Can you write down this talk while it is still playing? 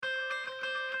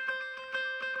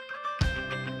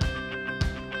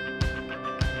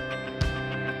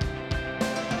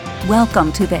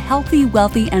Welcome to the Healthy,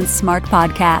 Wealthy, and Smart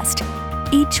podcast.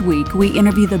 Each week, we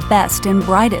interview the best and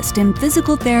brightest in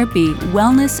physical therapy,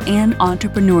 wellness, and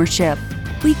entrepreneurship.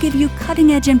 We give you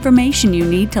cutting-edge information you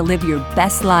need to live your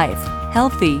best life,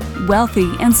 healthy, wealthy,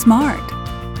 and smart.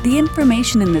 The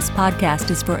information in this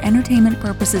podcast is for entertainment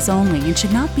purposes only and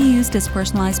should not be used as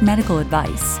personalized medical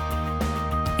advice.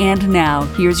 And now,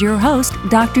 here's your host,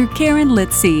 Dr. Karen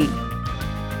Litzy.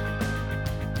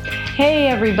 Hey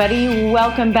everybody,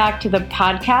 welcome back to the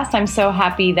podcast. I'm so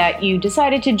happy that you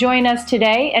decided to join us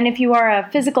today. And if you are a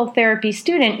physical therapy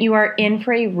student, you are in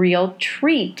for a real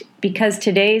treat because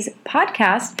today's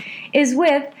podcast is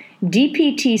with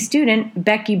DPT student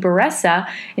Becky Bouressa,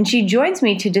 and she joins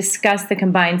me to discuss the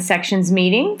combined sections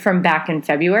meeting from back in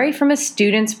February from a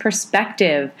student's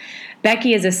perspective.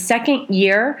 Becky is a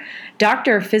second-year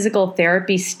Doctor of Physical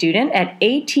Therapy student at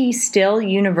A.T. Still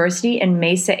University in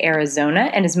Mesa, Arizona,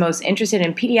 and is most interested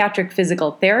in pediatric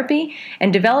physical therapy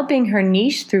and developing her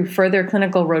niche through further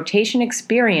clinical rotation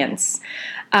experience.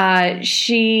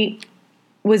 She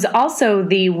was also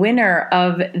the winner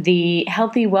of the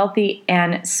Healthy, Wealthy,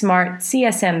 and Smart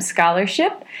CSM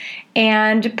scholarship.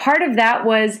 And part of that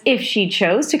was if she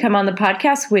chose to come on the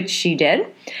podcast, which she did.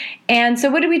 And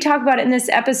so what did we talk about in this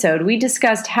episode? We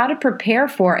discussed how to prepare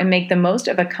for and make the most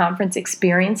of a conference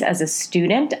experience as a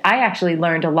student. I actually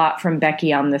learned a lot from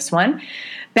Becky on this one.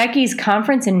 Becky's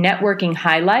conference and networking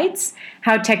highlights,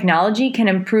 how technology can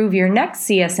improve your next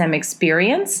CSM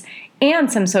experience,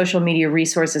 and some social media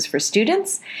resources for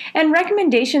students, and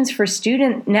recommendations for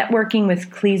student networking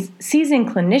with seasoned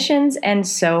clinicians, and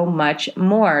so much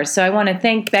more. So I want to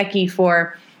thank Becky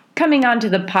for coming onto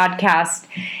the podcast,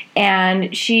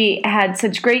 and she had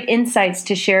such great insights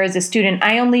to share as a student.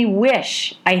 I only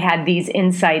wish I had these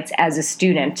insights as a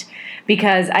student,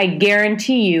 because I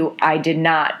guarantee you I did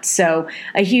not. So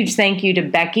a huge thank you to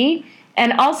Becky.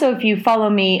 And also, if you follow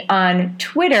me on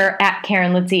Twitter at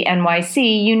Karen Litzy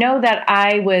NYC, you know that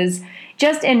I was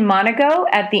just in Monaco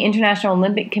at the International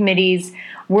Olympic Committee's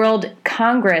World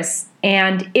Congress,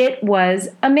 and it was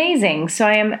amazing. So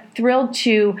I am thrilled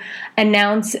to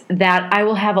announce that I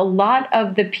will have a lot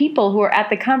of the people who are at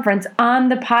the conference on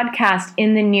the podcast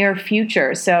in the near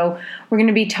future. So we're going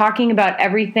to be talking about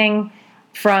everything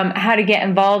from how to get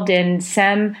involved in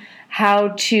SEM, how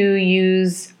to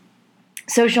use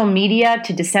social media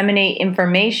to disseminate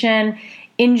information,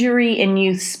 injury in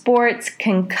youth sports,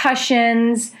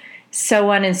 concussions,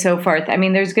 so on and so forth. I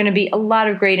mean, there's going to be a lot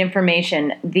of great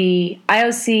information. The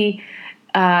IOC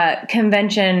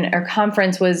convention or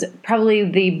conference was probably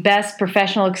the best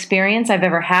professional experience I've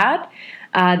ever had.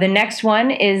 The next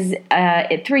one is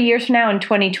 3 years from now in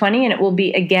 2020, and it will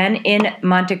be again in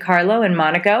Monte Carlo in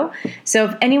Monaco. So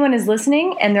if anyone is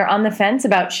listening and they're on the fence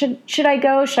about should I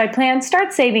go, should I plan,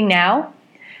 start saving now.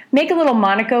 Make a little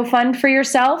Monaco fund for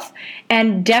yourself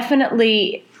and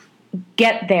definitely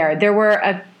get there. There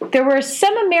were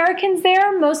some Americans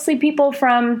there, mostly people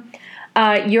from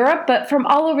Europe, but from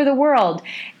all over the world.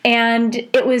 And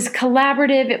it was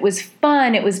collaborative, it was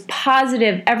fun, it was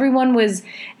positive. Everyone was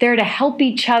there to help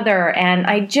each other. And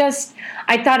I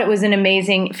thought it was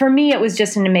for me, it was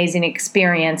just an amazing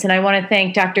experience. And I want to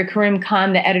thank Dr. Karim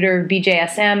Khan, the editor of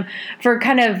BJSM, for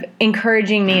kind of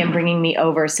encouraging me and bringing me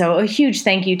over. So a huge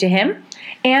thank you to him.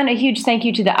 And a huge thank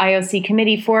you to the IOC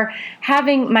committee for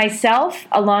having myself,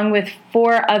 along with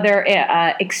 4 other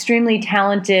extremely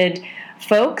talented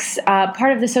folks,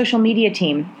 part of the social media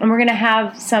team. And we're going to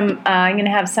have I'm going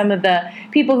to have some of the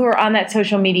people who are on that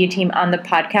social media team on the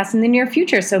podcast in the near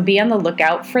future. So be on the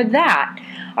lookout for that.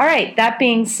 All right. That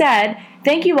being said,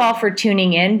 thank you all for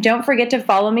tuning in. Don't forget to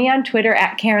follow me on Twitter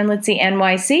at Karen Litzy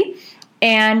NYC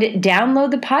and download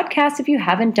the podcast if you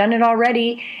haven't done it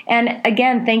already. And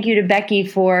again, thank you to Becky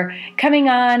for coming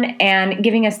on and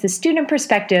giving us the student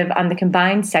perspective on the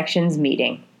combined sections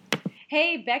meeting.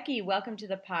 Hey, Becky, welcome to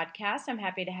the podcast. I'm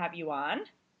happy to have you on.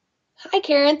 Hi,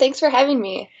 Karen. Thanks for having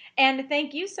me. And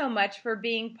thank you so much for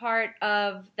being part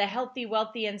of the Healthy,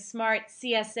 Wealthy, and Smart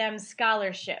CSM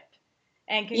scholarship.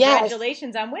 And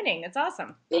congratulations on winning. It's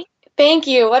awesome. Thank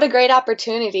you. What a great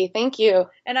opportunity. Thank you.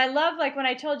 And I love, when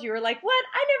I told you were like, what?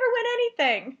 I never win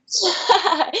anything.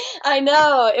 I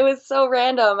know. It was so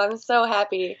random. I'm so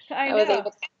happy I was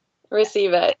able to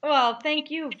receive it. Well,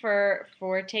 thank you for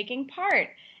taking part.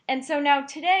 And so now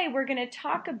today we're going to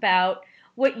talk about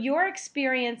what your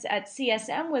experience at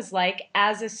CSM was like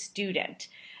as a student.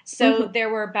 So there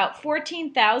were about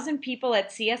 14,000 people at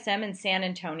CSM in San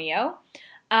Antonio.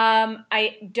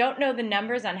 I don't know the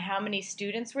numbers on how many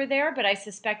students were there, but I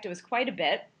suspect it was quite a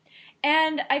bit.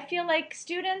 And I feel like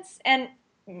students, and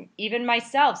even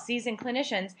myself, seasoned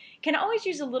clinicians, can always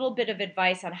use a little bit of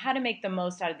advice on how to make the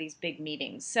most out of these big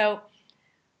meetings. So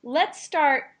let's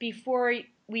start before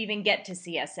we even get to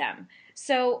CSM.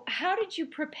 So how did you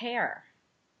prepare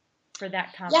for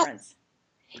that conference?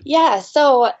 Yeah,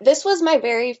 so this was my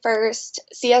very first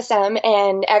CSM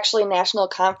and actually national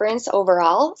conference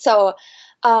overall. So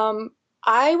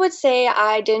I would say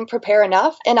I didn't prepare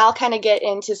enough, and I'll kind of get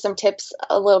into some tips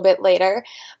a little bit later.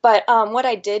 But what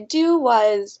I did do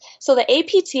was, so the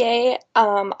APTA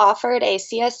offered a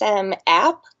CSM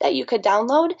app that you could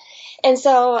download. And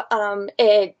so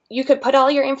you could put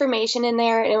all your information in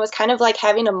there, and it was kind of like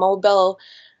having a mobile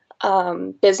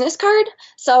business card.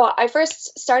 So I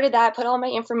first started that, put all my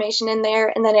information in there,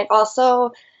 and then it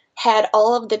also had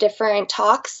all of the different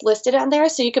talks listed on there,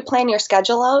 so you could plan your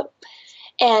schedule out.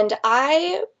 And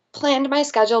I planned my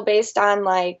schedule based on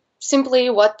like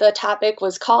simply what the topic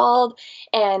was called,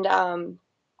 and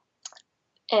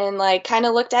like kind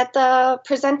of looked at the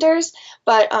presenters.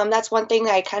 But that's one thing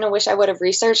that I kind of wish I would have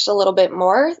researched a little bit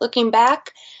more looking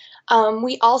back.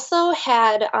 We also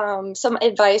had some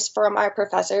advice from our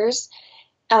professors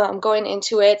going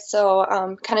into it,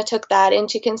 so kind of took that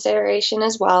into consideration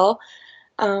as well.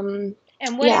 And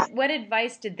what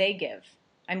advice did they give?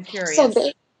 I'm curious. So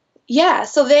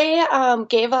they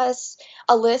gave us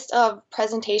a list of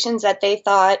presentations that they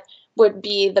thought would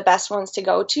be the best ones to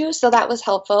go to, so that was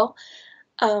helpful.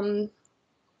 Oh,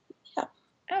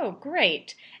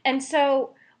 great. And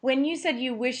so when you said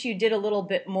you wish you did a little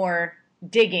bit more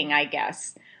digging, I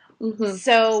guess. Mm-hmm.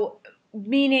 So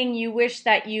meaning you wish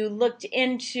that you looked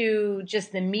into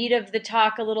just the meat of the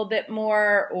talk a little bit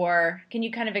more, or can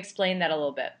you kind of explain that a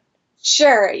little bit?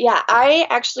 Sure. Yeah, I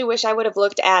actually wish I would have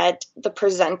looked at the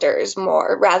presenters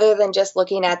more rather than just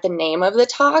looking at the name of the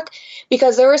talk,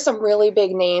 because there were some really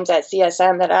big names at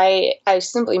CSM that I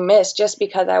simply missed just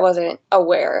because I wasn't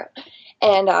aware.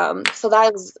 And so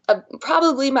that was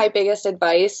probably my biggest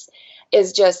advice,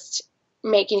 is just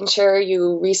making sure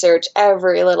you research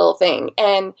every little thing.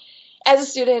 And as a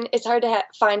student, it's hard to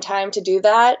find time to do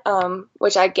that,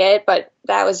 which I get, but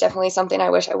that was definitely something I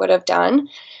wish I would have done.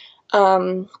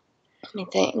 Let me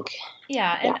think.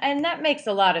 Yeah, and that makes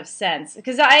a lot of sense,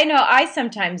 because I know I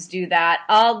sometimes do that.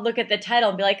 I'll look at the title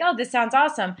and be like, oh, this sounds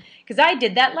awesome, because I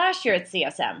did that last year at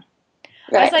CSM.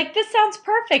 Right. I was like, this sounds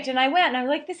perfect, and I went, and I was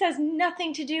like, this has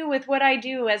nothing to do with what I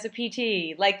do as a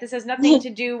PT. Like, this has nothing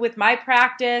to do with my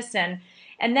practice, and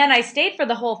then I stayed for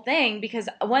the whole thing, because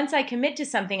once I commit to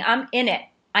something, I'm in it.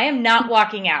 I am not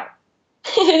walking out.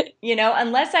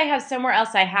 Unless I have somewhere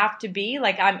else I have to be,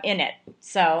 like, I'm in it.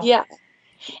 So yeah.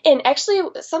 And actually,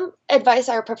 some advice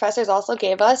our professors also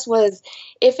gave us was,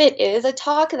 if it is a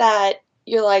talk that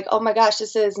you're like, oh my gosh,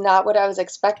 this is not what I was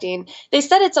expecting, they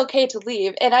said it's okay to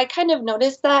leave. And I kind of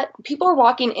noticed that people are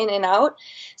walking in and out.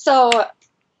 So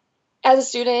as a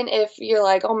student, if you're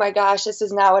like, oh my gosh, this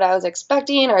is not what I was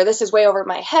expecting, or this is way over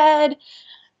my head,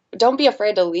 don't be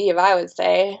afraid to leave, I would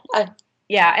say.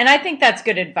 Yeah, and I think that's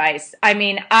good advice. I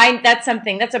mean, that's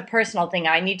a personal thing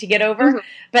I need to get over, mm-hmm.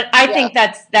 But I think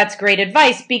that's great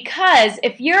advice, because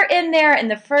if you're in there in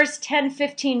the first 10,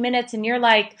 15 minutes and you're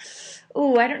like,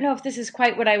 ooh, I don't know if this is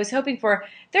quite what I was hoping for,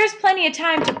 there's plenty of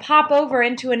time to pop over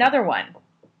into another one.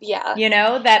 Yeah.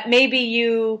 That maybe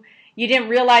you didn't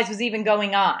realize was even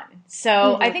going on. So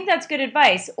mm-hmm. I think that's good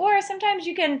advice. Or sometimes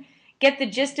you can get the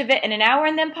gist of it in an hour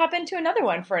and then pop into another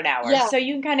one for an hour. Yeah. So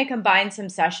you can kind of combine some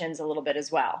sessions a little bit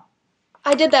as well.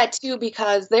 I did that too,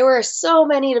 because there were so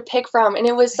many to pick from, and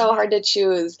it was so hard to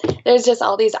choose. There's just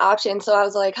all these options. So I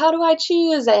was like, how do I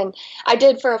choose? And I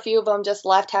did for a few of them, just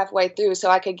left halfway through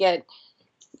so I could get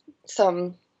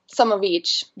some of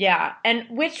each. Yeah. And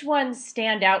which ones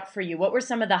stand out for you? What were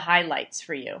some of the highlights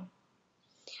for you?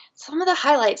 Some of the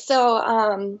highlights.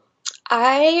 So,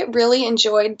 I really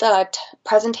enjoyed the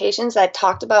presentations that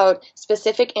talked about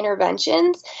specific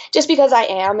interventions, just because I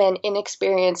am an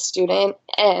inexperienced student.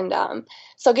 And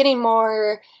so getting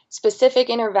more specific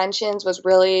interventions was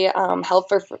really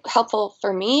helpful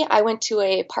for me. I went to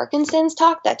a Parkinson's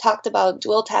talk that talked about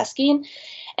dual tasking,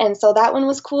 and so that one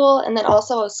was cool. And then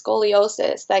also a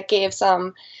scoliosis that gave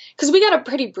some, because we got a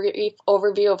pretty brief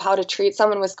overview of how to treat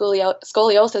someone with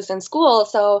scoliosis in school.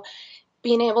 So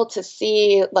being able to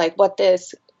see like what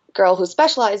this girl who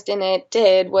specialized in it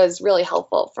did was really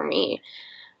helpful for me.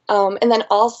 And then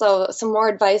also some more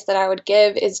advice that I would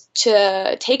give is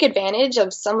to take advantage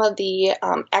of some of the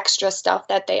extra stuff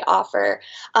that they offer.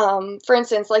 For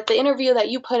instance, like the interview that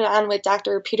you put on with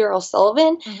Dr. Peter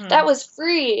O'Sullivan, mm-hmm. that was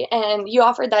free, and you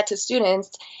offered that to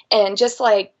students. And just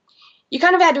like you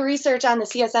kind of had to research on the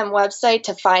CSM website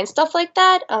to find stuff like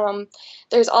that.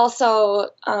 There's also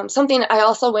something I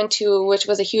also went to, which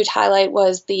was a huge highlight,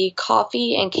 was the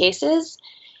coffee and cases.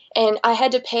 And I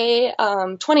had to pay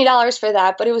 $20 for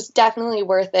that, but it was definitely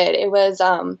worth it. It was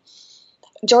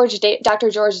Dr.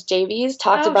 George Davies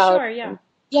talked about sure,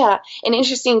 yeah. An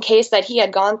interesting case that he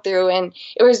had gone through, and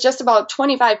it was just about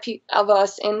 25 of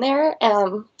us in there,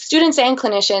 students and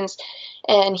clinicians,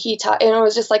 and he taught, and it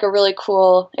was just like a really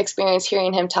cool experience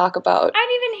hearing him talk about. I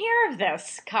didn't even hear of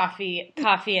this coffee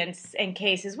and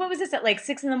cases. What was this at like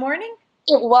 6 a.m?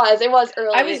 It was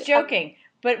early. I was joking,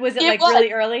 but was it like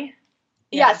really early?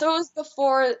 Yeah, so it was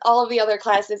before all of the other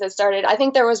classes had started. I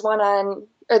think there was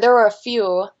there were a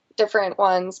few different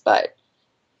ones, but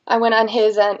I went on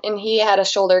his and he had a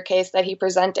shoulder case that he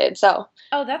presented. So.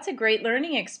 Oh, that's a great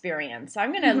learning experience.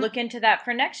 I'm going to look into that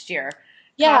for next year.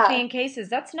 Yeah. Coffee and cases.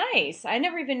 That's nice.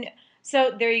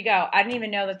 So there you go. I didn't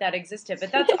even know that existed,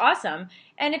 but that's awesome.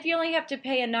 And if you only have to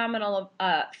pay a nominal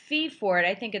fee for it,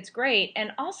 I think it's great.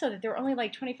 And also that there are only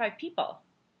like 25 people.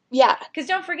 Yeah. Because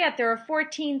don't forget, there are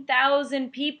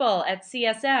 14,000 people at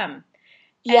CSM.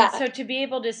 Yeah. And so to be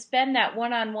able to spend that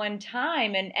one-on-one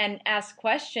time and ask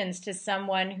questions to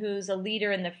someone who's a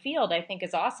leader in the field, I think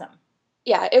is awesome.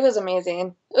 Yeah, it was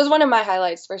amazing. It was one of my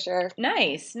highlights for sure.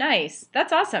 Nice.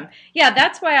 That's awesome. Yeah,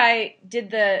 that's why I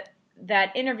did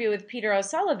that interview with Peter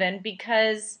O'Sullivan,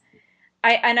 because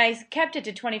I kept it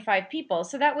to 25 people,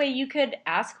 so that way you could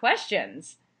ask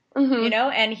questions. Mm-hmm.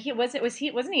 And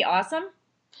wasn't he awesome?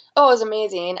 Oh, it was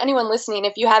amazing. Anyone listening,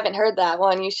 if you haven't heard that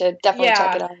one, you should definitely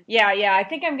check it out. Yeah. I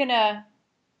think I'm gonna.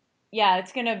 Yeah,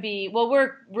 it's gonna be. Well,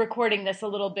 we're recording this a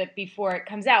little bit before it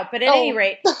comes out, but at any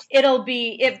rate, it'll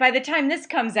be. By the time this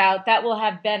comes out, that will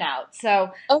have been out.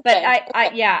 So, okay. But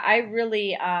I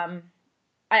really,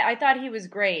 I thought he was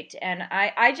great, and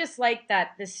I just like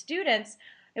that the students.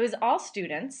 It was all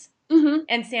students. Mm-hmm.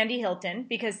 And Sandy Hilton,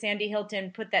 because Sandy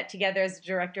Hilton put that together as the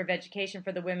director of education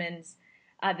for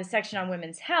the section on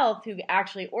women's health, who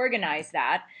actually organized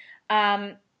that.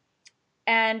 And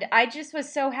I just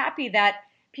was so happy that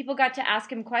people got to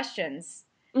ask him questions,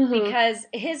 because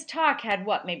his talk had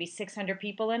maybe 600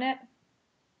 people in it,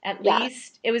 at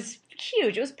least. It was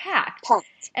huge. It was packed.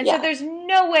 And so there's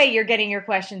no way you're getting your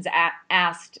questions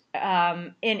asked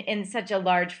in such a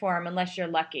large forum unless you're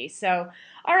lucky. So,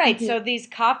 all right. So these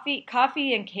coffee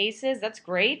and cases, that's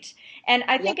great. And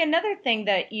I think another thing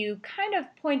that you kind of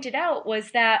pointed out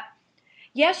was that,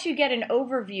 yes, you get an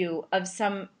overview of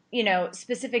some,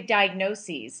 specific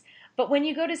diagnoses. But when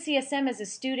you go to CSM as a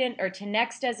student or to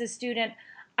Next as a student,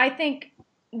 I think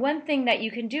one thing that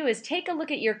you can do is take a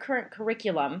look at your current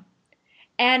curriculum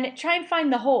and try and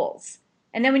find the holes.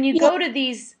 And then when you go to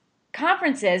these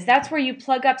conferences, that's where you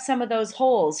plug up some of those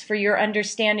holes for your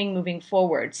understanding moving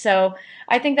forward. So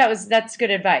I think that's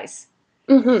good advice.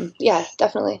 Mm-hmm. Yeah,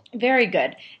 definitely. Very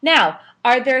good. Now,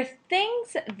 are there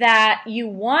things that you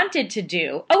wanted to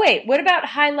do? Oh, wait, what about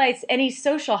highlights, any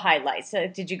social highlights?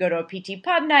 Did you go to a PT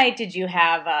pub night? Did you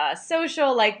have a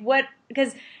social? Like what?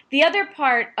 Because the other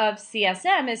part of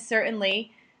CSM is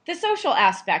certainly the social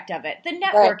aspect of it, the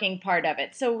networking part of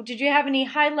it. So did you have any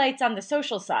highlights on the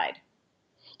social side?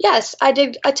 Yes, I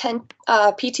did attend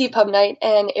PT pub night,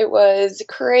 and it was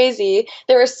crazy.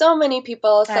 There were so many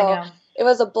people, so it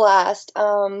was a blast.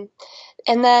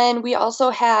 And then we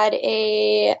also had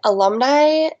a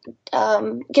alumni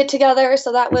get together,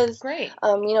 so that was great.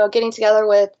 Getting together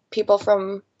with people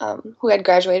from who had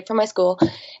graduated from my school,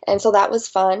 and so that was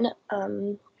fun.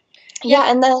 And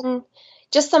then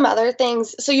just some other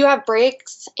things. So you have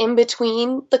breaks in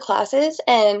between the classes,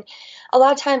 and a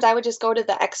lot of times I would just go to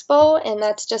the expo, and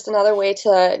that's just another way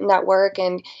to network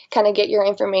and kind of get your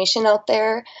information out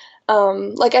there.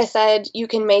 Like I said, you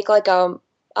can make like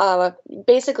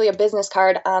basically a business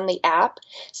card on the app.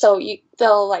 So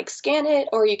they'll like scan it,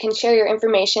 or you can share your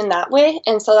information that way.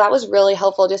 And so that was really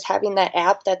helpful, just having that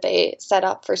app that they set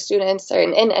up for students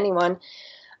and anyone.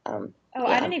 I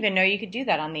didn't even know you could do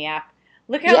that on the app.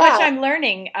 Look how much I'm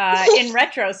learning in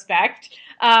retrospect.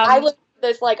 I looked at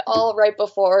this like all right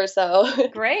before, so.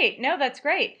 Great. No, that's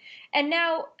great. And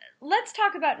now let's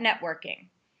talk about networking.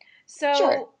 So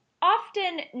sure.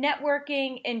 Often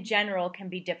networking in general can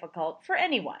be difficult for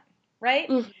anyone, right?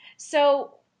 Mm-hmm.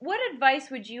 So what advice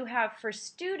would you have for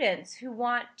students who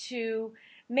want to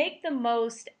make the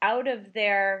most out of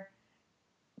their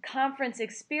conference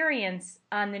experience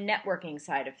on the networking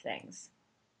side of things?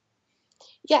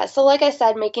 Yeah, so like I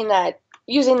said,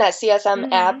 using that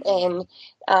CSM app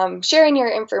and sharing your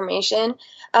information.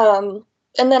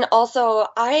 And then also,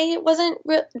 I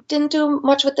didn't do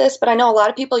much with this, but I know a lot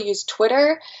of people use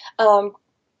Twitter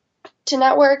to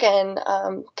network and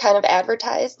kind of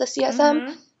advertise the CSM.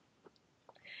 Mm-hmm.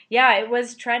 Yeah, it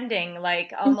was trending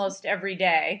like almost every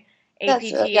day. That's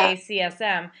APTA,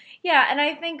 CSM. Yeah, and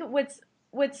I think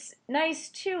what's nice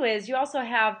too is you also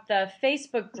have the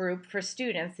Facebook group for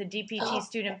students, the DPT Oh,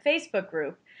 student Facebook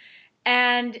group.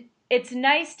 And it's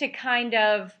nice to kind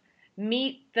of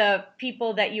meet the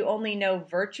people that you only know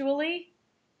virtually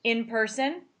in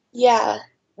person, yeah.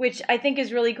 which I think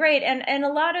is really great. And a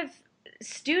lot of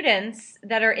students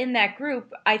that are in that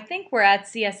group, I think were at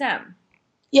CSM.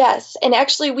 Yes, and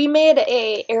actually, we made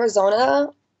a Arizona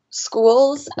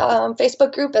schools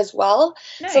Facebook group as well.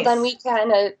 So then Nice. we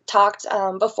kind of talked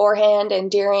beforehand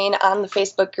and during on the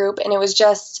Facebook group, and it was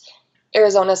just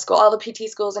Arizona school. All the PT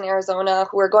schools in Arizona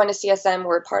who were going to CSM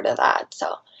were part of that.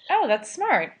 So Oh, that's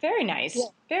smart. Very yeah. nice.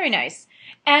 Very nice.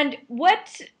 And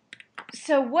what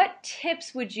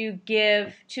tips would you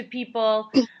give to people,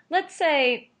 let's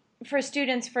say for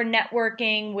students for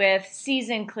networking with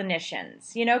seasoned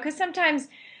clinicians? Because sometimes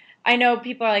I know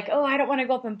people are like, oh, I don't want to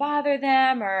go up and bother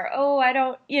them, or, oh, I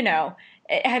don't,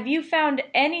 Have you found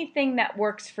anything that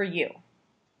works for you?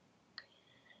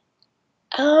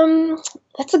 Um,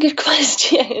 that's a good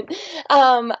question.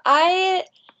 I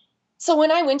So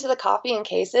when I went to the coffee and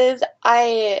cases,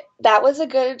 I that was a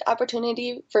good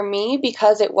opportunity for me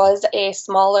because it was a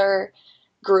smaller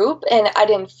group and I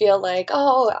didn't feel like,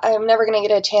 oh, I'm never going to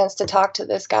get a chance to talk to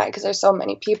this guy because there's so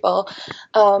many people.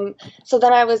 So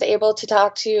then I was able to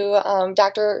talk to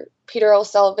Dr. Peter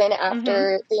O'Sullivan Mm-hmm.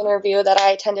 after the interview that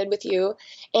I attended with you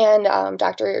and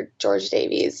Dr. George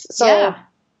Davies. So Yeah.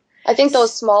 I think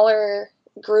those smaller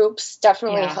groups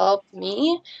definitely Yeah. helped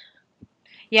me.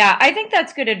 Yeah, I think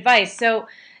that's good advice.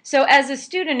 So as a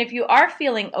student, if you are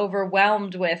feeling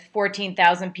overwhelmed with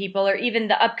 14,000 people or even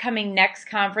the upcoming next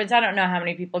conference, I don't know how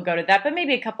many people go to that, but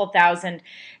maybe a couple thousand,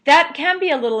 that can be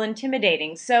a little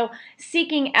intimidating. So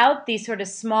seeking out these sort of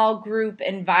small group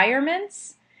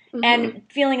environments Hmm. and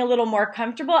feeling a little more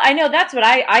comfortable, I know that's what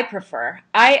I prefer.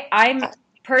 I'm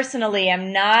personally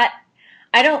am not,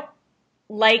 I don't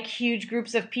like huge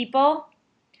groups of people.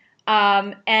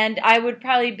 And I would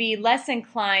probably be less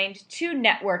inclined to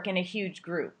network in a huge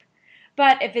group.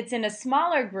 But if it's in a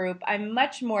smaller group, I'm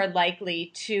much more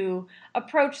likely to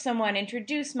approach someone,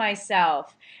 introduce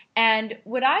myself. And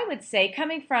what I would say,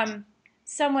 coming from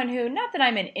someone who, not that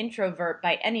I'm an introvert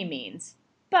by any means,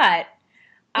 but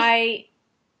I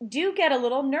do get a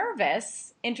little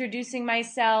nervous introducing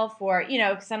myself or,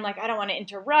 because I'm like, I don't want to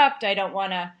interrupt. I don't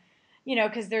want to,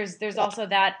 because there's also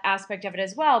that aspect of it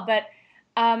as well. But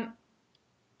um,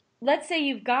 let's say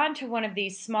you've gone to one of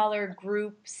these smaller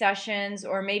group sessions,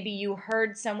 or maybe you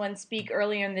heard someone speak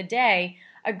earlier in the day.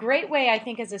 A great way, I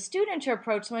think, as a student to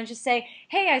approach someone is just say,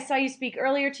 "Hey, I saw you speak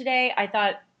earlier today. I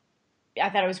thought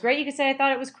it was great." You could say, "I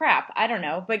thought it was crap." I don't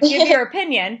know, but give your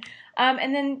opinion.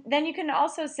 And then you can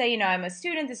also say, "I'm a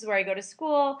student. This is where I go to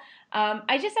school.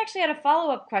 I just actually had a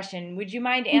follow-up question. Would you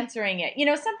mind answering it?"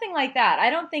 Something like that.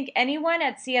 I don't think anyone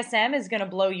at CSM is going to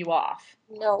blow you off.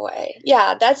 No way.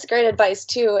 Yeah, that's great advice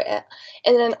too.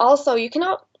 And then also, you can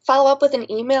follow up with an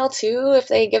email too if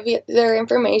they give you their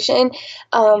information.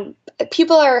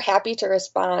 People are happy to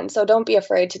respond, so don't be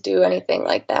afraid to do anything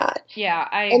like that. Yeah,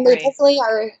 I And they agree. definitely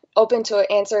are open to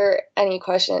answer any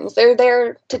questions. They're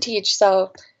there to teach,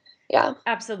 so yeah.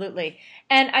 Absolutely.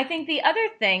 And I think the other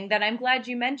thing that I'm glad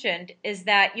you mentioned is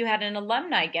that you had an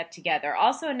alumni get together.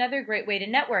 Also, another great way to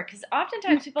network, because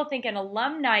oftentimes people think an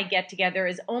alumni get together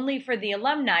is only for the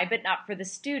alumni, but not for the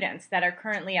students that are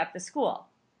currently at the school.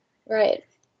 Right.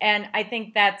 And I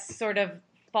think that's sort of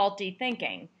faulty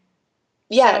thinking.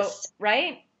 So, Yes.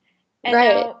 right? And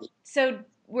Right. now, so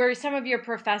were some of your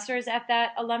professors at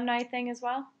that alumni thing as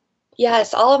well?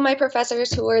 Yes, all of my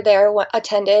professors who were there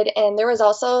attended, and there was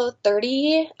also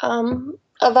 30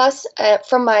 of us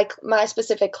from my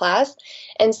specific class,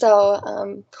 and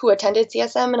so who attended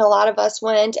CSM, and a lot of us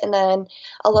went, and then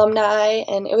alumni,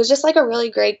 and it was just like a really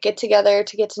great get together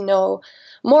to get to know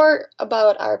more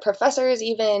about our professors,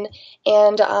 even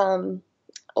and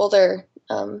older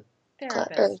or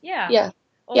Therapists. Yeah. yeah,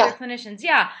 Older yeah, clinicians.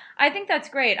 Yeah, I think that's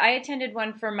great. I attended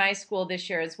one for my school this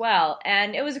year as well,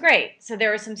 and it was great. So there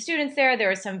were some students there. There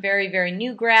were some very, very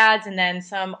new grads, and then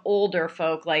some older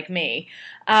folk like me.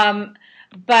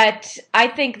 But I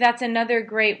think that's another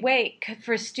great way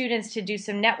for students to do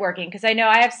some networking, because I know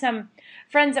I have some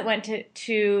friends that went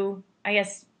to I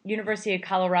guess University of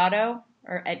Colorado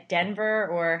or at Denver,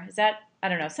 or is that, I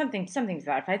don't know, something's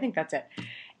that. I think that's it.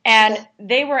 And okay,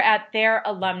 they were at their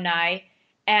alumni,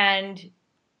 and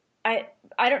I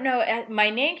I don't know. My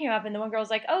name came up, and the one girl was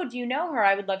like, "Oh, do you know her?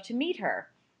 I would love to meet her."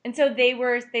 And so they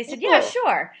said, yeah, Oh,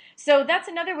 sure. So that's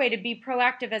another way to be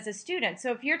proactive as a student.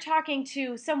 So if you're talking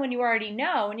to someone you already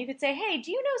know, and you could say, hey,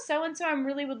 do you know so-and-so? I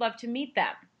really would love to meet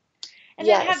them. And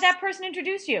then have yes. that person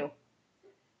introduce you.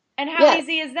 And how Yes.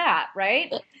 easy is that,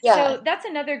 right? Yeah. So that's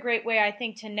another great way, I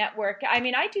think, to network. I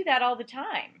mean, I do that all the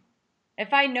time.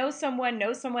 If I know someone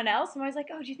else, I'm always like,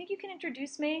 oh, do you think you can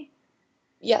introduce me?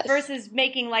 Yes. Versus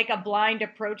making like a blind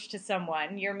approach to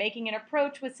someone. You're making an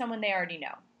approach with someone they already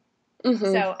know.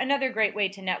 Mm-hmm. So another great way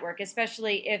to network,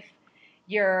 especially if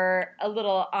you're a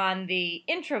little on the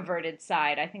introverted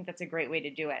side. I think that's a great way to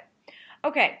do it.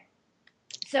 Okay,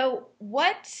 so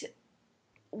what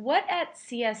at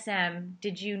CSM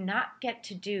did you not get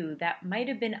to do that might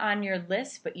have been on your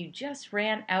list, but you just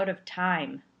ran out of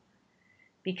time?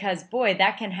 Because boy,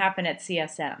 that can happen at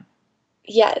CSM.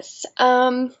 Yes.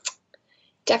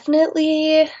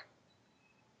 Definitely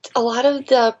a lot of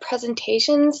the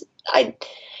presentations, I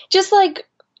just like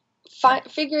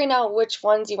figuring out which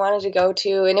ones you wanted to go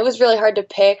to, and it was really hard to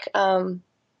pick.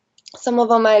 Some of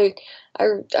them I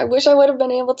wish I would have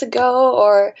been able to go,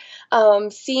 or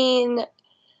seeing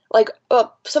like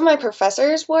some of my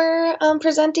professors were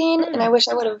presenting, and I wish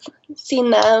I would have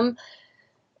seen them.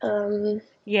 Um,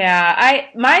 Yeah,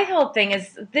 my whole thing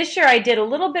is this year I did a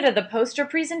little bit of the poster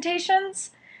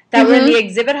presentations that were in mhm. the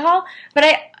exhibit hall, but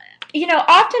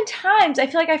oftentimes I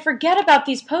feel like I forget about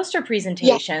these poster Yeah,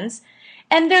 presentations,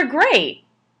 and they're great.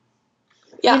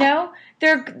 You yeah, know,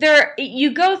 they're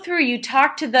you go through, you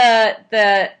talk to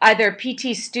the either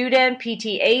PT student,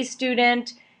 PTA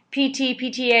student,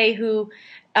 PTA who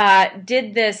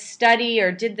did this study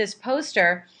or did this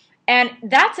poster, and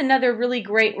that's another really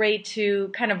great way to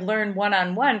kind of learn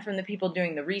one-on-one from the people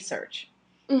doing the research.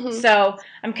 hmm, So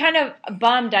I'm kind of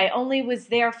bummed I only was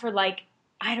there for like,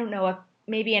 I don't know,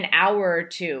 maybe an hour or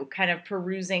two, kind of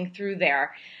perusing through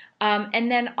there.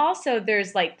 And then also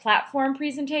there's like platform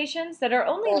presentations that are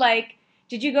only yeah. like,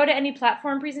 did you go to any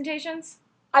platform presentations?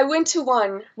 I went to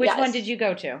one. Which one did Yes, you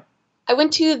go to? I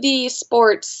went to the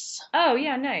Oh,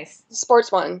 yeah, nice.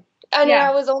 sports one. And I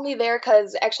Yeah. was only there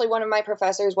because actually one of my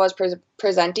professors was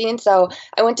presenting, so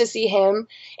I went to see him,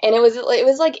 and it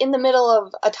was like in the middle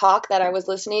of a talk that I was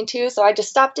listening to, so I just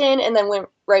stopped in and then went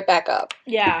right back up.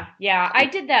 Yeah, yeah. I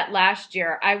did that last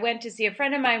year. I went to see a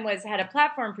friend of mine had a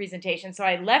platform presentation, so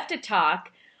I left a talk,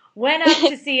 went up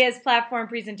to see his platform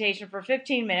presentation for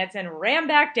 15 minutes and ran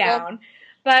back Yep. down.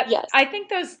 But Yes. I think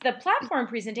the platform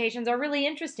presentations are really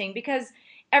interesting because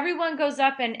everyone goes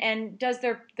up and does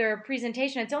their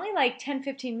presentation. It's only like 10,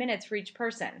 15 minutes for each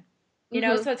person. Hmm.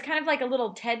 So it's kind of like a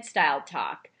little TED style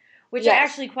talk, which I Yes.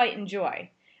 actually quite enjoy.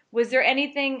 Was there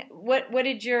anything what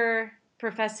did your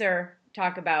professor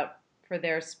talk about for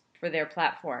their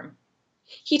platform?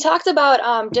 He talked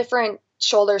about different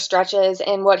shoulder stretches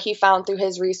and what he found through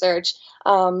his research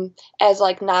as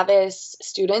like novice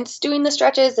students doing the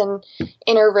stretches and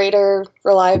inner rater Uh-huh.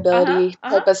 reliability type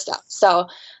Uh-huh. of stuff. So,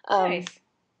 um, Nice.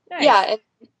 Nice. yeah,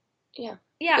 yeah.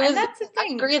 Yeah, It and was, that's the I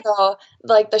thing. agree though,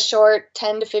 like the short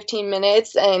 10 to 15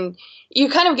 minutes, and you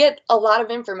kind of get a lot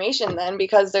of information then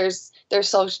because there's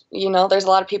so, there's a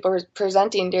lot of people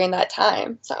presenting during that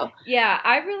time. So, Yeah,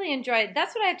 I really enjoy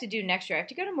That's what I have to do next year. I have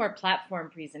to go to more platform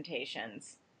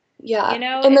presentations. yeah.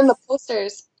 And then the It's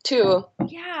posters too.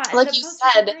 yeah, the Like you posters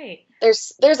are said, great.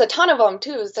 there's a ton of them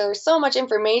too. So there's so much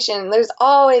information. There's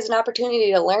always an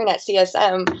opportunity to learn at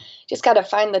CSM. Just got to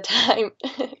find the time.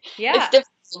 It's Yeah.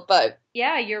 difficult, but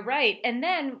Yeah, you're right. And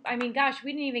then, I mean, gosh,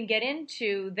 we didn't even get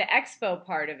into the expo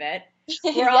part of it,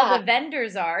 where all yeah. the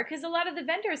vendors are, because a lot of the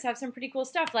vendors have some pretty cool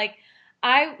stuff. Like,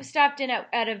 I stopped in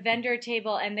at a vendor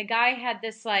table, and the guy had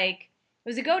this, like, it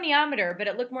was a goniometer, but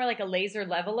it looked more like a laser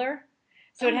leveler.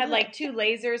 So Oh, it had nice. like two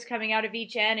lasers coming out of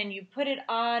each end, and you put it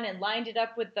on and lined it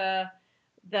up with the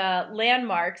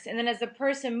landmarks, and then as the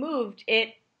person moved,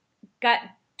 it got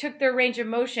took their range of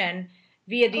motion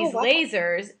via Oh, these wow.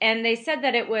 lasers, and they said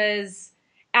that it was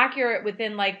accurate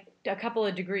within like a couple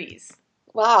of degrees.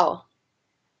 Wow.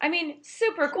 I mean,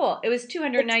 super cool. It was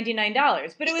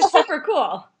 $299, but it was super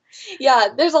cool. Yeah,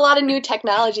 there's a lot of new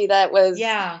technology that was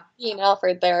Yeah. being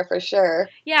offered there for sure.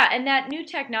 Yeah, and that new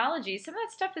technology, some of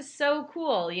that stuff is so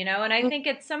cool, and I think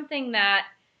it's something that,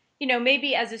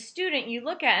 maybe as a student you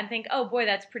look at and think, oh boy,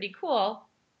 that's pretty cool.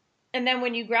 And then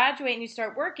when you graduate and you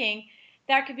start working,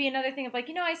 that could be another thing of like,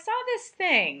 I saw this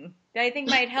thing that I think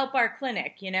might help our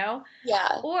clinic. Yeah,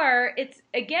 Or it's,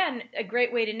 again, a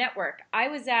great way to network. I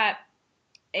was at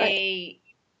right. a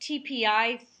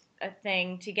TPI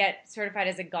thing to get certified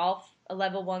as a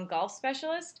level 1 golf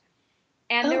specialist.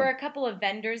 And there were Oh, a couple of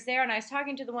vendors there, and I was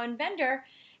talking to the one vendor,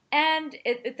 and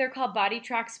they're called Body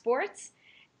Track Sports.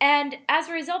 And as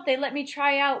a result, they let me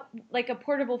try out like a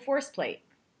portable force plate.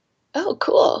 Oh,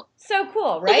 cool. So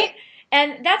cool, right?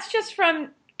 And that's just from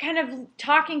kind of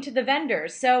talking to the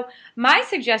vendors. So my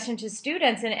suggestion to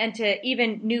students and to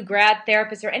even new grad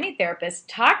therapists or any therapist,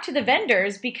 talk to the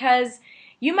vendors, because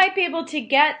you might be able to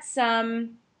get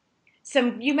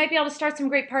you might be able to start some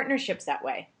great partnerships that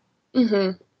way.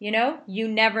 Mm-hmm. You know, you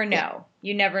never know.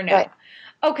 You never know. Right.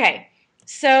 Okay.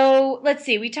 So let's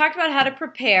see. We talked about how to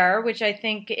prepare, which I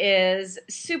think is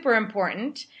super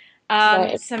important.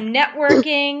 Right. Some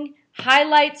networking,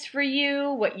 highlights for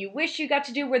you, what you wish you got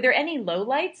to do. Were there any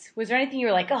lowlights? Was there anything you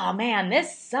were like, oh man,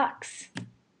 this sucks?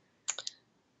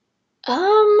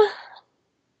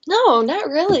 No, not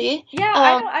really. Yeah,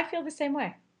 I know. I feel the same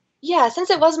way. Yeah, since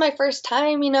it was my first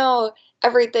time,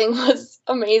 everything was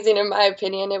amazing in my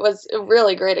opinion. It was a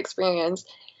really great experience.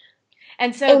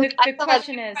 And so And I the thought,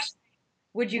 question is,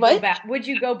 would you go what? back? Would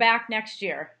you go back next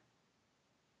year?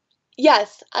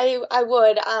 Yes, I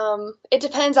would. It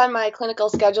depends on my clinical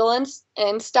schedule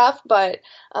and stuff, but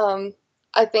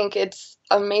I think it's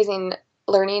amazing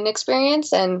learning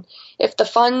experience, and if the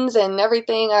funds and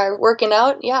everything are working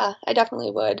out, yeah, I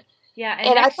definitely would. Yeah, and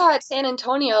And I next, thought San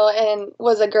Antonio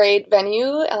was a great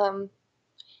venue,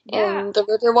 yeah, and the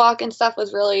Riverwalk and stuff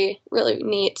was really, really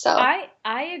neat. So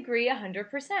I agree 100%.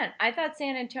 I thought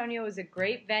San Antonio was a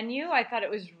great venue. I thought it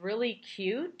was really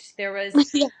cute. There was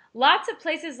yeah, lots of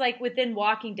places like within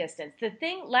walking distance. The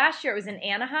thing last year it was in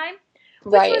Anaheim,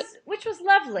 right. which was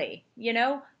lovely, you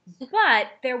know, but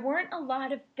there weren't a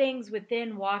lot of things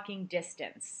within walking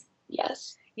distance.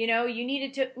 Yes. You know, you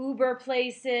needed to Uber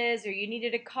places or you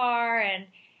needed a car,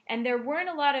 and there weren't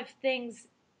a lot of things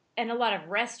and a lot of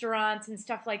restaurants and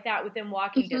stuff like that within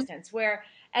walking Hmm. distance. Where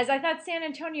as I thought San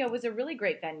Antonio was a really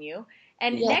great venue,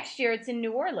 and Yeah. next year it's in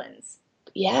New Orleans.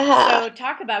 Yeah. So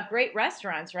talk about great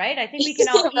restaurants, right? I think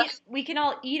we can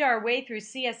all eat our way through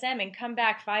CSM and come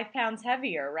back 5 pounds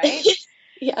heavier, right?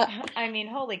 Yeah. I mean,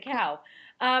 holy cow.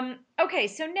 Okay,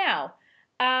 so now,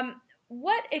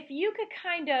 what if you could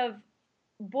kind of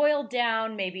boil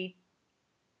down maybe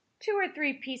 2 or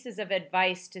 3 pieces of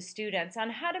advice to students on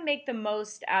how to make the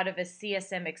most out of a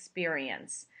CSM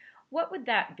experience? What would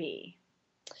that be?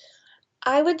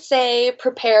 I would say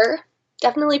prepare.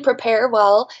 Definitely prepare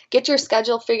well. Get your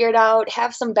schedule figured out.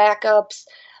 Have some backups,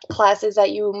 classes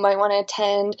that you might want to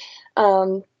attend,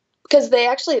 because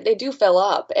they do fill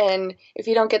up, and if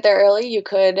you don't get there early,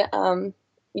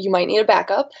 you might need a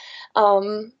backup.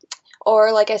 Um,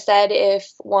 or like I said,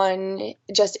 if one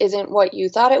just isn't what you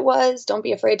thought it was, don't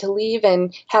be afraid to leave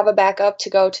and have a backup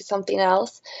to go to something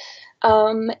else.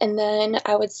 And then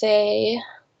I would say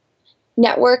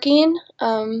networking.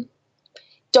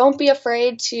 Don't be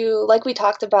afraid to, like we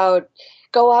talked about,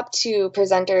 go up to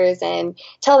presenters and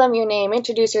tell them your name,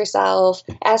 introduce yourself,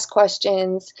 ask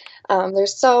questions.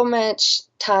 There's so much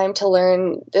time to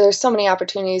learn. There's so many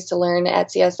opportunities to learn at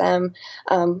CSM.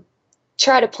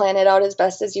 Try to plan it out as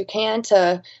best as you can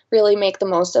to really make the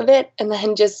most of it, and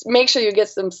then just make sure you get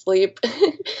some sleep.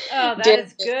 Oh, that during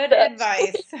is good the-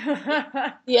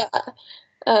 advice. yeah.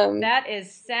 Um, That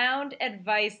is sound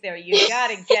advice there. You got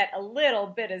to get a little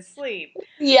bit of sleep.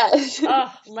 yes.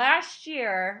 Oh, last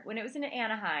year when it was in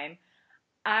Anaheim,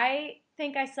 I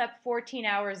think I slept 14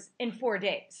 hours in 4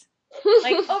 days.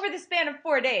 Like over the span of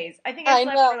 4 days. I think I I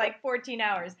slept for know. like 14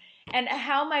 hours. And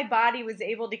how my body was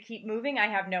able to keep moving, I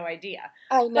have no idea.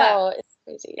 I But know. It's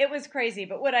crazy. it was crazy.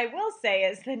 But what I will say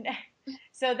is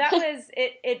so that was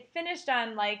it. It finished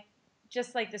on like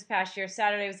just like this past year.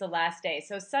 Saturday was the last day.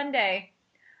 So Sunday,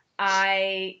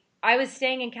 I was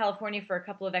staying in California for a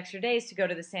couple of extra days to go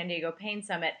to the San Diego Pain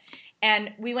Summit,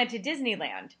 and we went to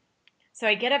Disneyland. So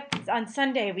I get up on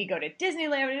Sunday, we go to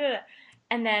Disneyland,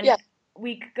 and then Yeah.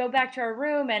 we go back to our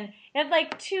room, and it had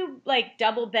like two like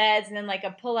double beds and then like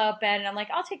a pull-out bed, and I'm like,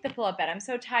 I'll take the pull-out bed. I'm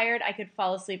so tired, I could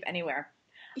fall asleep anywhere.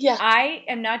 Yeah. I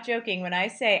am not joking when I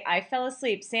say I fell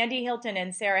asleep. Sandy Hilton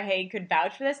and Sarah Haig could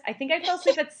vouch for this. I think I fell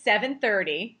asleep at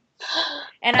 7:30,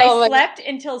 and I Oh my slept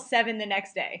until 7 the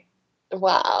next day. God.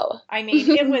 Wow. I mean,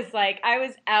 it was like I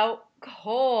was out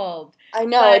cold. I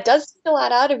know. But It does take a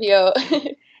lot out of you.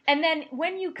 and then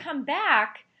when you come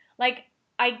back, like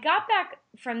I got back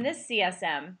from this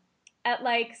CSM at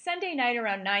like Sunday night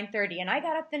around 9:30, and I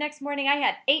got up the next morning. I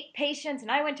had 8 patients,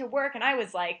 and I went to work, and I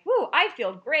was like, "Whoo, I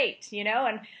feel great," you know.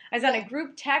 And I was on a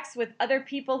group text with other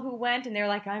people who went, and they're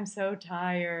like, "I'm so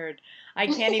tired, I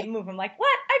can't even move." I'm like,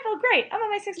 "What? I feel great. I'm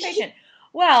on my 6th patient."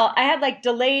 Well, I had like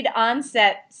delayed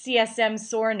onset CSM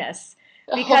soreness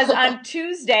because on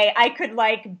Tuesday I could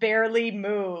like barely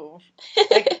move.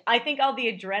 Like I think all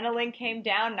the adrenaline came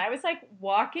down, and I was like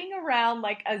walking around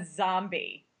like a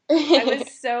zombie. I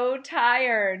was so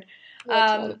tired.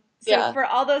 That's So for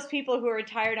all those people who were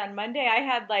tired on Monday, I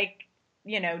had like,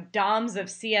 DOMs of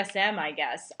CSM, I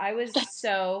guess. I was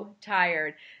so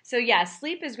tired. So yeah,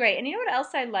 sleep is great. And you know what else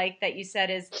I like that you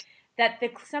said is that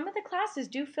some of the classes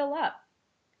do fill up.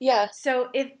 Yeah.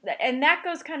 So and that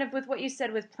goes kind of with what you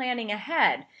said with planning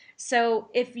ahead. So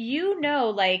if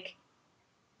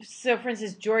so for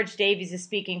instance, George Davies is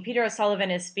speaking, Peter O'Sullivan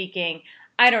is speaking,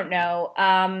 I don't know,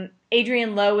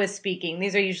 Adrian Lowe is speaking.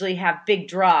 These are usually have big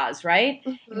draws, right?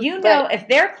 Mm-hmm. Right. If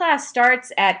their class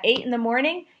starts at 8 in the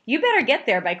morning, you better get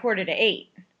there by 7:45.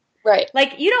 Right.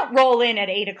 Like, you don't roll in at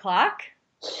 8 o'clock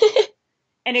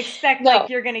and expect like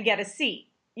you're going to get a seat.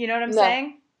 You know what I'm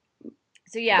saying?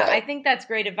 So yeah, I think that's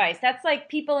great advice. That's like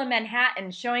people in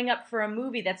Manhattan showing up for a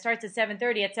movie that starts at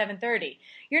 7:30 at 7:30.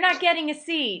 You're not getting a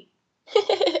seat.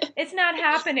 It's not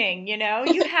happening,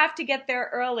 You have to get there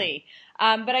early.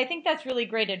 But I think that's really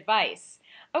great advice.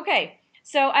 Okay,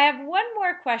 so I have one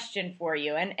more question for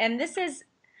you. And this is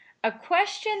a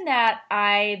question that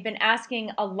I've been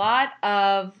asking a lot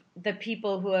of the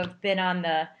people who have been on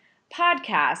the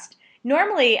podcast.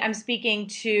 Normally, I'm speaking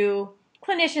to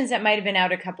clinicians that might have been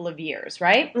out a couple of years,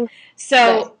 right?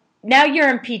 So now you're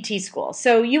in PT school.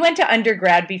 So you went to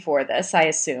undergrad before this, I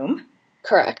assume.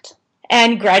 Correct.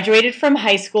 And graduated from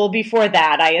high school before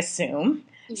that, I assume.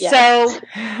 Yes.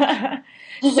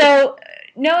 So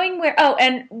knowing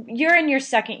and you're in your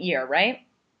second year, right?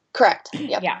 Correct.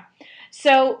 Yep. Yeah.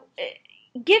 So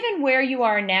given where you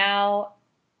are now,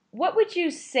 what would you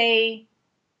say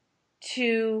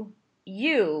to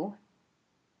you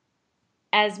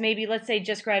as maybe, let's say,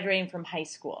 just graduating from high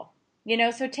school?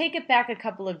 So take it back a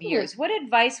couple of years. What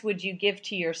advice would you give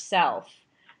to yourself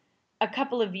a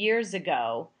couple of years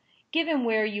ago, given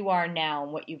where you are now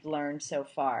and what you've learned so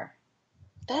far?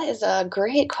 That is a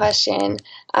great question.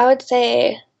 I would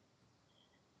say,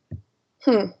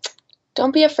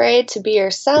 don't be afraid to be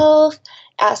yourself,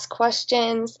 ask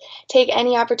questions, take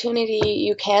any opportunity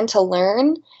you can to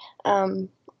learn. You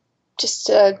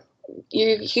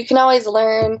can always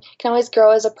learn, you can always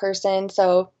grow as a person,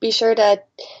 so be sure to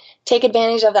take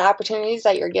advantage of the opportunities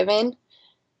that you're given.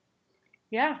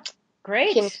 Yeah,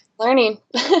 great. Keep learning.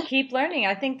 Keep learning.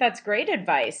 I think that's great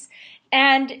advice.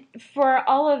 And for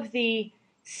all of the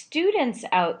students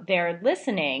out there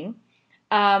listening,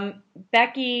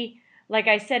 Becky, like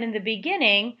I said in the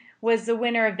beginning, was the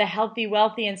winner of the Healthy,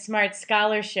 Wealthy, and Smart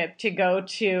Scholarship to go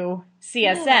to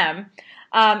CSM. Yeah.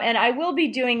 And I will be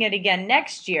doing it again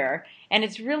next year. And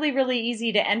it's really, really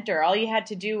easy to enter. All you had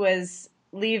to do was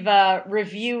leave a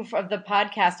review of the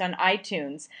podcast on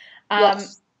iTunes.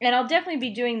 Yes. And I'll definitely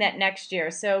be doing that next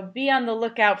year. So be on the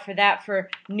lookout for that for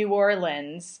New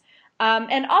Orleans.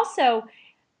 And also,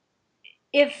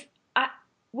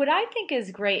 what I think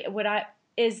is great,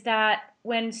 is that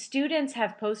when students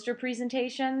have poster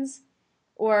presentations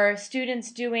or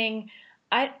students doing,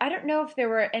 I don't know if there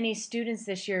were any students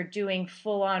this year doing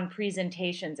full-on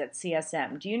presentations at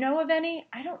CSM. Do you know of any?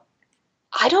 I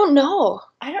don't know.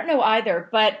 I don't know either.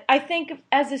 But I think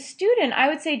as a student, I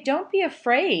would say don't be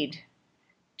afraid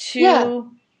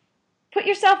to put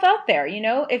yourself out there.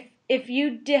 If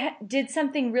you did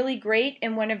something really great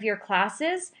in one of your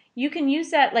classes, you can use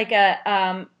that like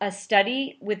a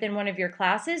study within one of your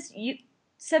classes. You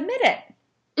submit it.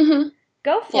 Mm-hmm.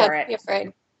 Go for it. Don't be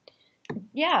afraid.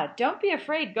 Yeah, don't be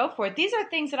afraid. Go for it. These are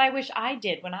things that I wish I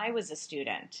did when I was a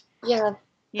student. Yeah,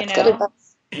 that's good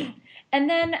advice. And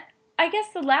then I guess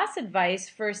the last advice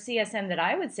for CSM that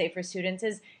I would say for students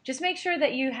is just make sure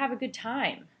that you have a good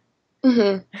time.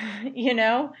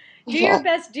 Mm-hmm. Do your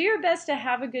best. Do your best to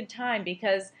have a good time,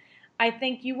 because I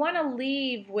think you want to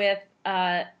leave with, you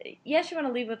want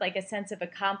to leave with like a sense of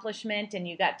accomplishment, and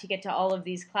you got to get to all of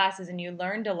these classes and you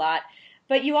learned a lot.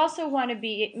 But you also want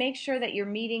to make sure that you're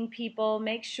meeting people.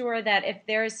 Make sure that if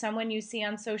there is someone you see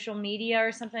on social media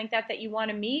or something like that you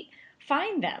want to meet,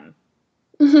 find them.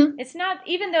 Mm-hmm. It's not,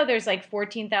 even though there's like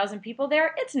 14,000 people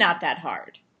there, it's not that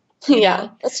hard. Yeah,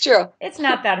 that's true. It's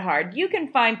not that hard. You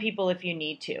can find people if you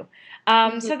need to.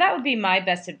 So that would be my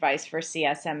best advice for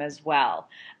CSM as well.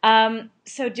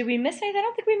 So did we miss anything? I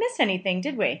don't think we missed anything,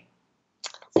 did we?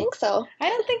 I think so. I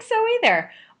don't think so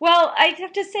either. Well, I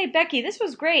have to say, Becky, this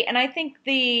was great. And I think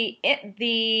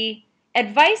the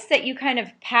advice that you kind of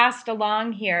passed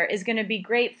along here is going to be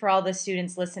great for all the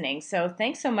students listening. So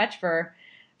thanks so much for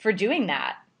doing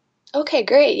that. Okay,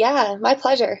 great. Yeah, my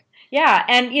pleasure. Yeah,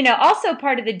 and also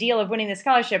part of the deal of winning the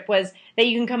scholarship was that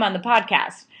you can come on the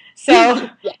podcast. So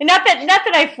not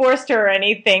that I forced her or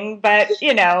anything, but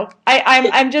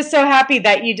I'm just so happy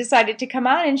that you decided to come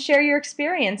on and share your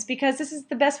experience, because this is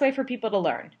the best way for people to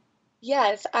learn.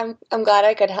 Yes, I'm glad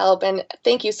I could help, and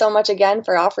thank you so much again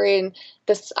for offering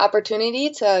this opportunity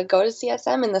to go to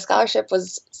CSM, and the scholarship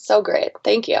was so great.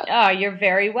 Thank you. Oh, you're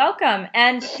very welcome.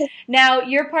 And now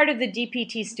you're part of the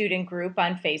DPT student group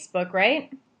on Facebook,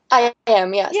 right? I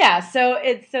am, yes. Yeah, so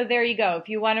there you go. If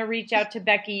you want to reach out to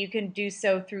Becky, you can do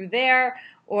so through there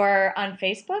or on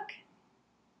Facebook.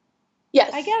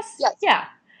 Yes. I guess. Yes. Yeah.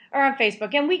 Or on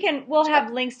Facebook. And we'll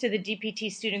have links to the DPT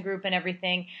student group and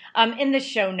everything in the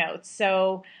show notes.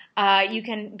 So you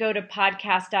can go to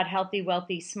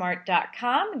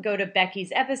podcast.healthywealthysmart.com, go to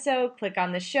Becky's episode, click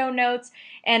on the show notes,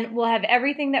 and we'll have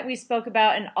everything that we spoke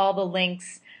about and all the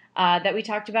links that we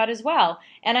talked about as well.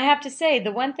 And I have to say,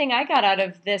 the one thing I got out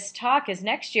of this talk is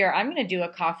next year I'm going to do a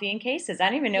coffee in cases. I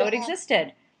didn't even know it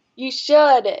existed. You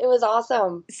should. It was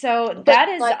awesome. So that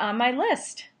is on my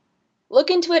list. Look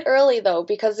into it early, though,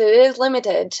 because it is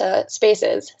limited to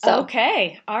spaces. So.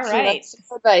 Okay. All right. So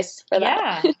that's advice for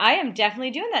that. Yeah, I am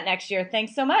definitely doing that next year.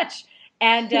 Thanks so much.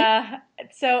 And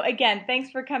so, again,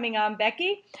 thanks for coming on,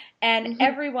 Becky. And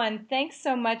everyone, thanks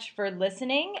so much for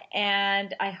listening.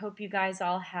 And I hope you guys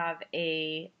all have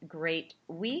a great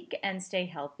week and stay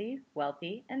healthy,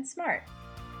 wealthy, and smart.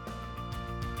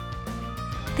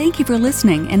 Thank you for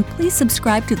listening, and please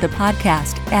subscribe to the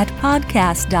podcast at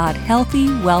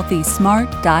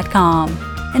podcast.healthywealthysmart.com.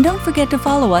 And don't forget to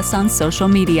follow us on social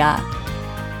media.